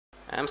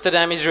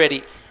Amsterdam is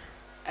ready.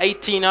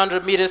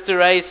 1800 meters to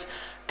race.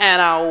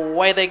 And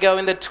away they go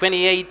in the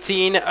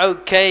 2018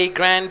 OK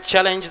Grand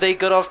Challenge. They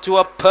got off to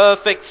a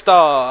perfect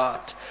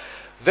start.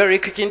 Very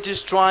quick into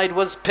stride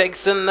was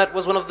Pegson. That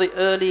was one of the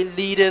early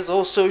leaders.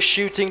 Also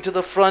shooting to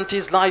the front.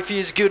 His Life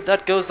Is Good.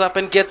 That goes up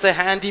and gets a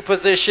handy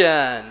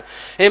position.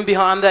 In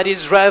behind that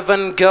is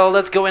Raven Girl.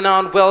 That's going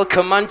on well.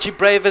 Comanche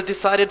Brave has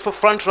decided for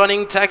front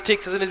running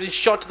tactics. And it is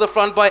shot to the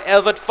front by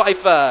Elbert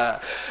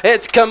Pfeiffer.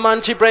 It's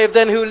Comanche Brave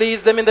then who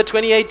leads them in the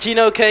 2018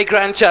 OK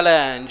Grand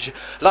Challenge.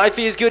 Life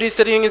Is Good is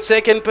sitting in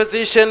second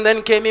position.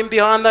 Then came in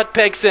behind that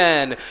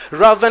Pegson.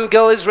 Raven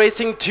Girl is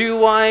racing too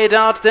wide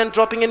out. Then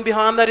dropping in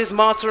behind that is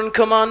Master and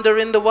Commander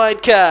in the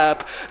white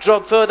cap.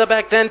 Drop further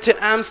back then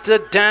to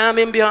Amsterdam.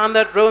 In behind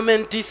that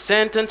Roman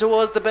Descent, and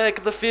towards the back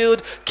of the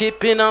field,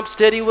 keeping up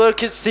steady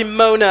work is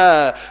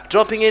Simona.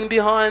 Dropping in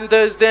behind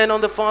those then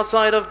on the far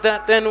side of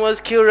that then was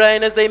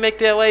Kilrain as they make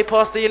their way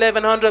past the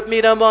 1100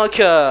 meter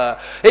marker.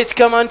 It's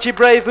Comanche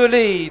Brave who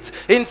leads.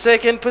 In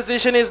second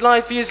position is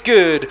Life Is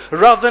Good.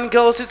 Raven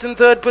Girl sits in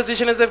third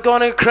position as they've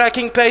gone a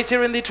cracking pace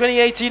here in the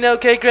 2018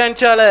 OK Grand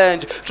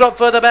Challenge. Drop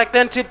further back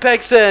then to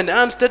Pegson.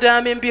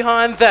 Amsterdam in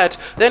behind that.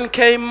 Then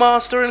came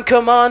Master and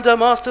Commander.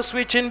 Master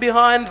switch in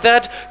behind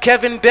that.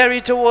 Kevin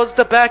Berry towards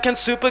the back, and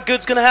Super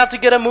Good's going to have to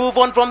get a move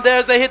on from there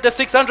as they hit the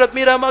 600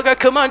 meter marker.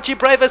 Comanche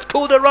Brave has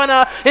pulled a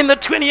runner in the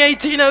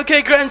 2018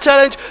 OK Grand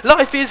Challenge.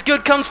 Life Is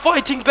Good comes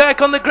fighting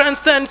back on the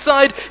grandstand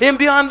side. In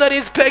behind that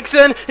is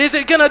Pegson. Is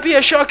it going to be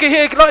a shocker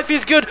here? Life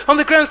Is Good on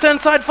the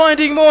grandstand side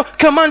finding more.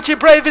 Comanche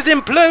Brave is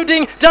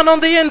imploding down on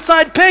the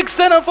inside.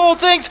 Pegson of all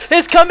things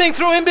is coming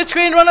through in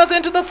between runners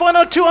into the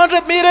final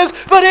 200 meters.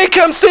 But here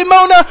comes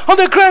Simona on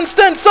the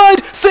grandstand side.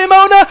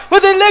 Simona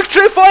with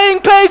electrifying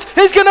pace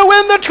is going to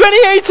win the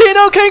 2018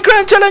 OK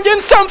Grand Challenge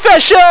in some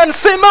fashion.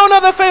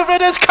 Simona, the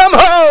favourite, has come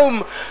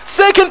home.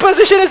 Second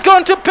position has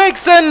gone to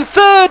Pegson.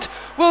 Third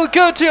will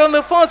go to, on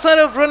the far side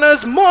of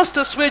runners,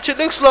 Master Switch, it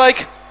looks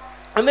like.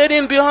 And then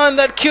in behind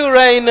that,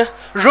 Kilrain,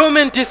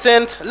 Roman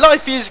Descent,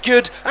 Life Is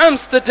Good,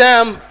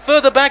 Amsterdam.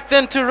 Further back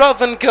then to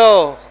Raven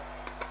Girl.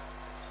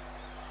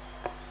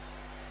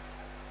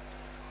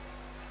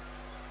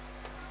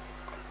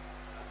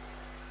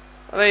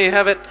 There you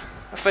have it.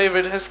 A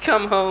favourite has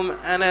come home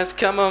and has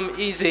come home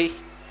easy.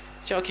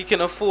 Jockey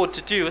can afford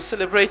to do a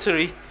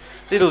celebratory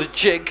little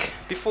jig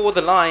before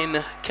the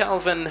line.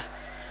 Calvin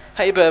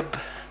Habib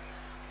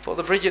for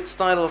the Bridget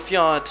Stidle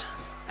Yard,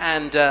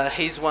 and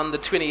he's won the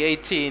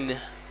 2018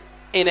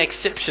 in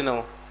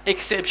exceptional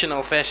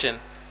fashion.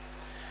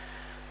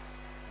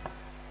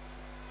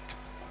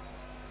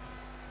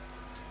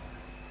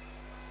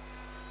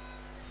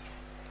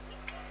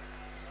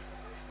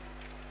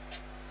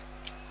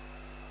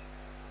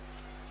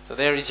 So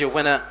there is your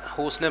winner,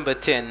 horse number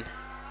 10,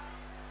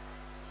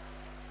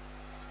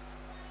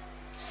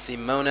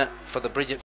 Simona for the Bridget